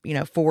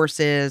 force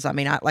is. I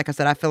mean, like I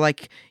said, I feel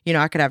like,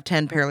 I could have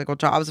 10 paralegal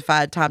jobs if I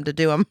had time to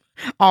do them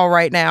all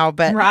right now.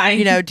 But,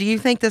 do you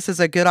think this is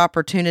a good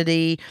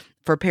opportunity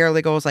for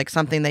paralegals, like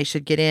something they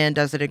should get in?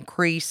 Does it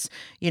increase,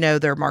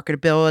 their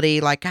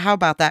marketability? Like, how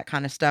about that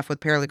kind of stuff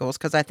with paralegals?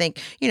 Because I think,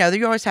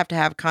 you always have to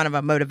have kind of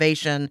a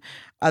motivation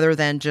other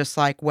than just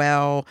like,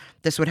 well,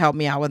 this would help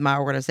me out with my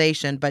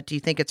organization. But do you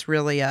think it's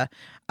really an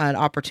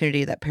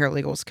opportunity that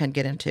paralegals can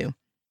get into?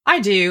 I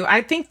do.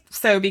 I think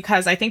so,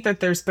 because I think that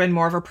there's been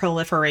more of a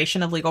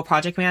proliferation of legal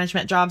project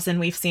management jobs than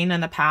we've seen in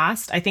the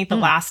past. I think the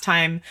last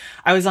time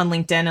I was on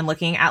LinkedIn and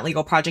looking at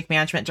legal project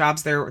management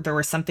jobs, there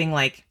were something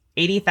like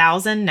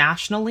 80,000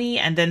 nationally,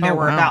 and then there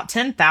were about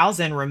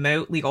 10,000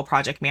 remote legal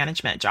project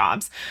management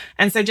jobs.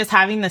 And so just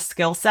having the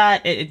skill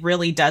set, it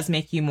really does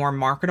make you more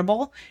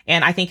marketable.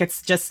 And I think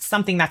it's just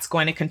something that's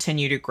going to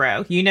continue to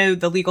grow.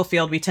 The legal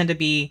field, we tend to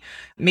be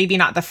maybe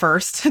not the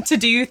first to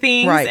do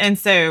things. Right. And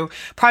so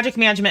project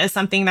management is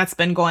something that's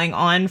been going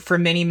on for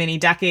many, many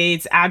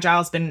decades.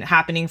 Agile's been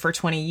happening for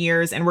 20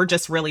 years, and we're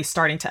just really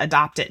starting to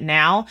adopt it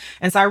now.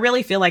 And so I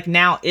really feel like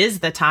now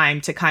is the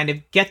time to kind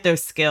of get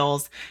those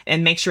skills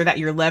and make sure that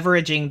you're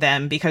leveraging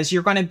them, because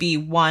you're going to be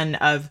one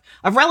of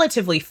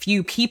relatively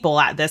few people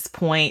at this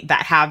point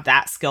that have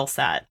that skill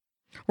set.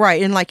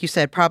 Right. And like you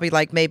said, probably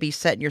like maybe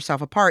setting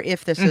yourself apart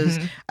if this is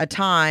a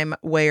time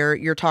where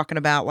you're talking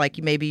about like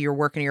maybe you're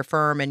working in your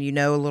firm and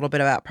a little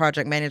bit about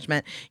project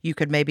management, you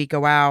could maybe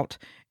go out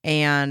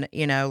and,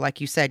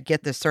 like you said,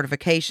 get this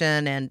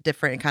certification and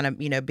different and kind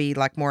of, be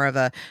like more of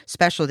a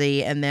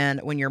specialty. And then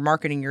when you're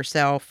marketing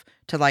yourself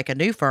to like a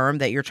new firm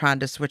that you're trying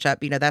to switch up,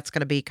 that's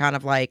going to be kind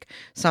of like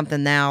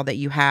something now that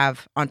you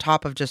have on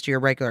top of just your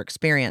regular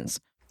experience.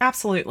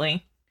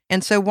 Absolutely.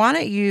 And so why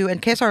don't you, in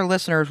case our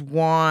listeners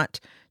want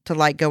to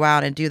like go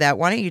out and do that,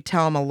 why don't you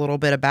tell them a little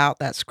bit about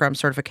that Scrum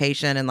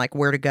certification and like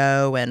where to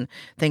go and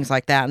things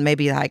like that, and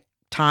maybe like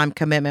time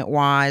commitment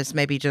wise,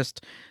 maybe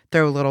just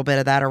throw a little bit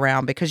of that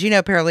around, because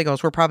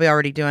paralegals, we're probably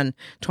already doing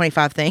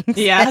 25 things.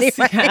 Yes,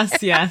 anyway.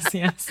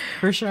 yes,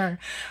 for sure.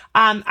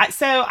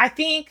 So I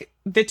think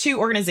the two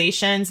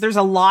organizations, there's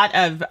a lot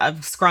of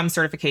Scrum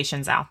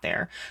certifications out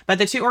there, but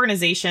the two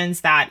organizations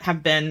that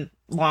have been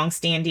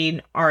longstanding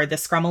are the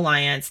Scrum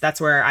Alliance.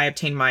 That's where I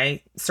obtained my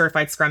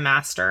certified Scrum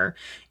Master,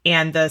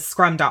 and the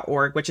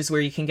Scrum.org, which is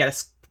where you can get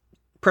a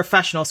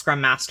professional Scrum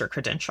Master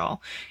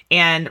credential.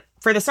 And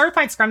for the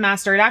certified Scrum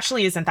Master, it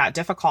actually isn't that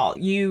difficult.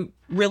 You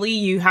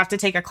have to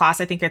take a class.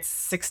 I think it's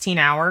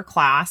 16-hour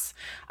class.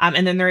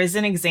 And then there is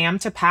an exam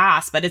to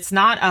pass, but it's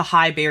not a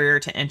high barrier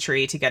to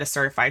entry to get a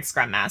certified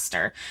Scrum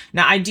Master.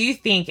 Now, I do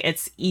think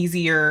it's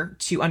easier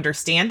to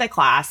understand the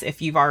class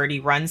if you've already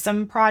run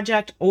some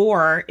project,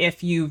 or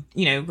if you,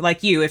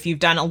 if you've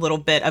done a little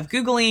bit of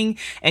Googling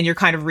and you're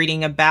kind of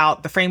reading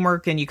about the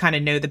framework and you kind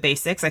of know the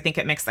basics. I think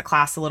it makes the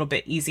class a little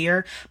bit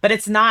easier, but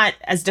it's not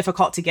as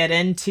difficult to get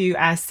into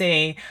as,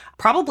 say,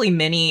 probably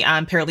many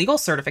paralegal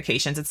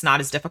certifications. It's not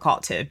as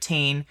difficult to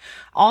obtain.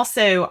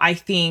 Also, I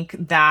think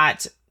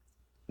that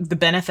the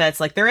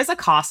benefits, like there is a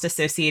cost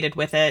associated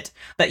with it,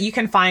 but you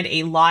can find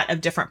a lot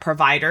of different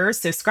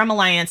providers. So Scrum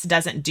Alliance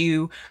doesn't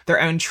do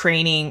their own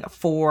training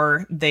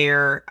for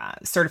their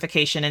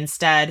certification.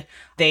 Instead,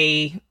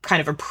 they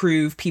kind of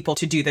approve people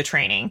to do the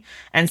training.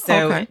 And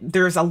so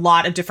there's a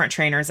lot of different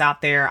trainers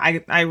out there.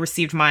 I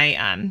received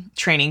my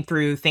training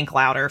through Think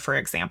Louder, for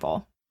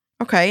example.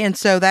 Okay. And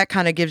so that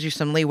kind of gives you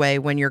some leeway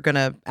when you're going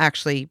to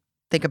actually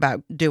think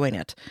about doing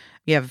it.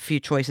 You have a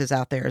few choices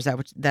out there. Is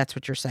that's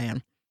what you're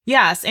saying?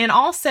 Yes. And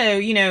also,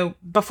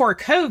 before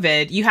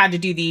COVID, you had to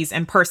do these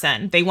in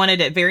person. They wanted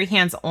it very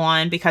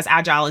hands-on because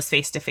Agile is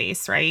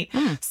face-to-face, right?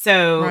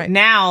 So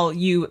now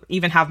you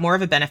even have more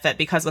of a benefit,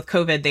 because with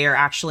COVID, they are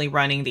actually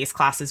running these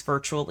classes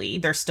virtually.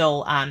 They're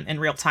still in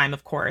real time,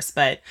 of course,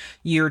 but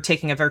you're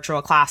taking a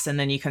virtual class and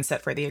then you can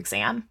sit for the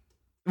exam.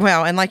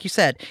 Well, and like you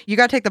said, you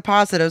got to take the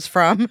positives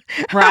from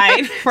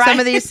some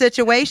of these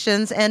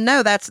situations. And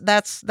no, that's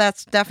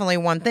definitely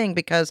one thing,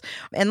 because,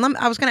 and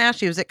I was going to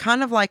ask you, is it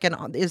kind of like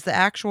is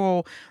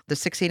the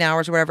 16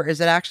 hours or whatever,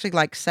 is it actually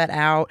like set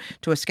out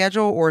to a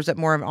schedule, or is it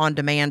more of an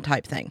on-demand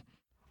type thing?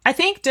 I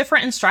think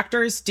different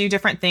instructors do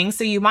different things.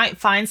 So you might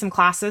find some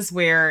classes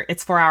where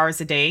it's 4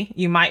 hours a day.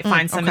 You might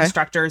find some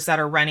instructors that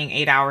are running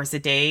 8 hours a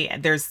day.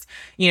 There's,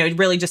 it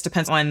really just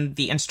depends on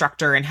the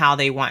instructor and how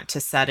they want to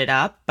set it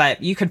up.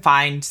 But you can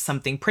find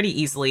something pretty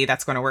easily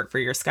that's going to work for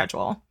your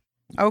schedule.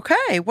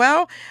 Okay,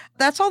 well,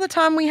 that's all the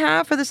time we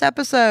have for this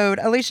episode.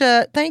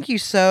 Alicia, thank you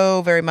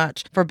so very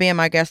much for being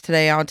my guest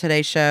today on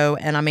today's show.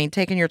 And I mean,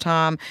 taking your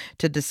time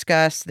to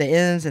discuss the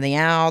ins and the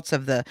outs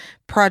of the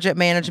project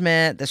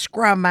management, the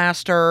Scrum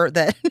Master,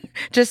 that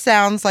just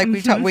sounds like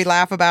we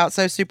laugh about,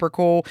 so super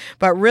cool,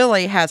 but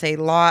really has a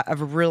lot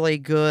of really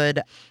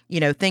good,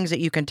 things that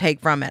you can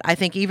take from it. I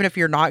think even if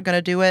you're not going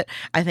to do it,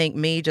 I think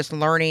me just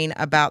learning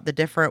about the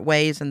different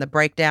ways and the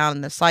breakdown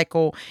and the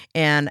cycle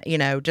and,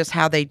 just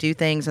how they do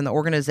things and the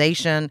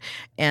organization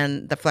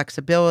and the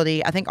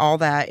flexibility, I think all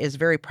that is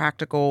very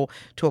practical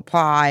to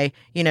apply,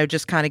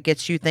 just kind of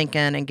gets you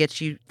thinking and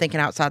gets you thinking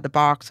outside the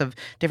box of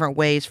different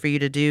ways for you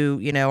to do,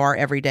 our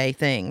everyday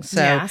things.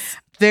 So yes.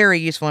 Very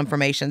useful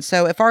information.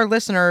 So if our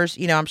listeners,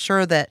 I'm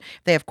sure that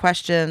they have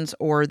questions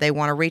or they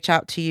want to reach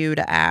out to you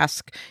to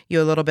ask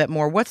you a little bit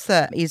more, what's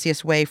the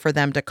easiest way for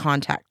them to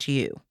contact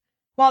you?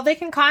 Well, they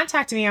can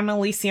contact me. I'm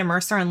Alicia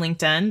Mercer on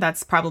LinkedIn.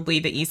 That's probably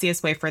the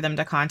easiest way for them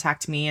to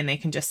contact me, and they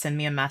can just send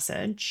me a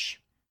message.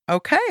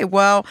 Okay.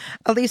 Well,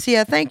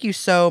 Alicia, thank you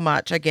so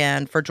much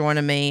again for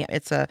joining me.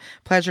 It's a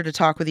pleasure to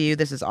talk with you.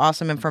 This is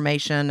awesome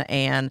information.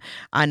 And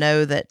I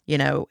know that,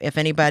 if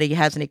anybody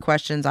has any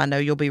questions, I know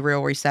you'll be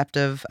real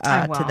receptive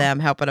to them,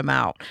 helping them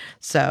out.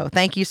 So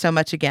thank you so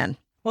much again.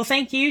 Well,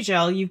 thank you,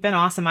 Jill. You've been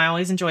awesome. I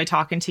always enjoy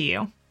talking to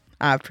you.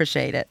 I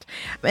appreciate it.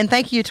 And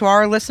thank you to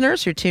our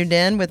listeners who tuned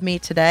in with me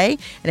today.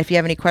 And if you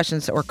have any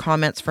questions or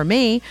comments for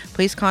me,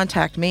 please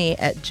contact me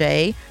at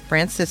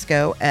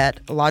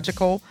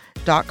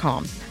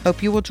jfrancisco@logical.com.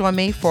 Hope you will join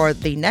me for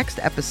the next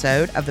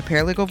episode of The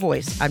Paralegal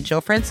Voice. I'm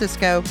Jill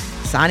Francisco,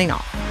 signing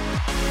off.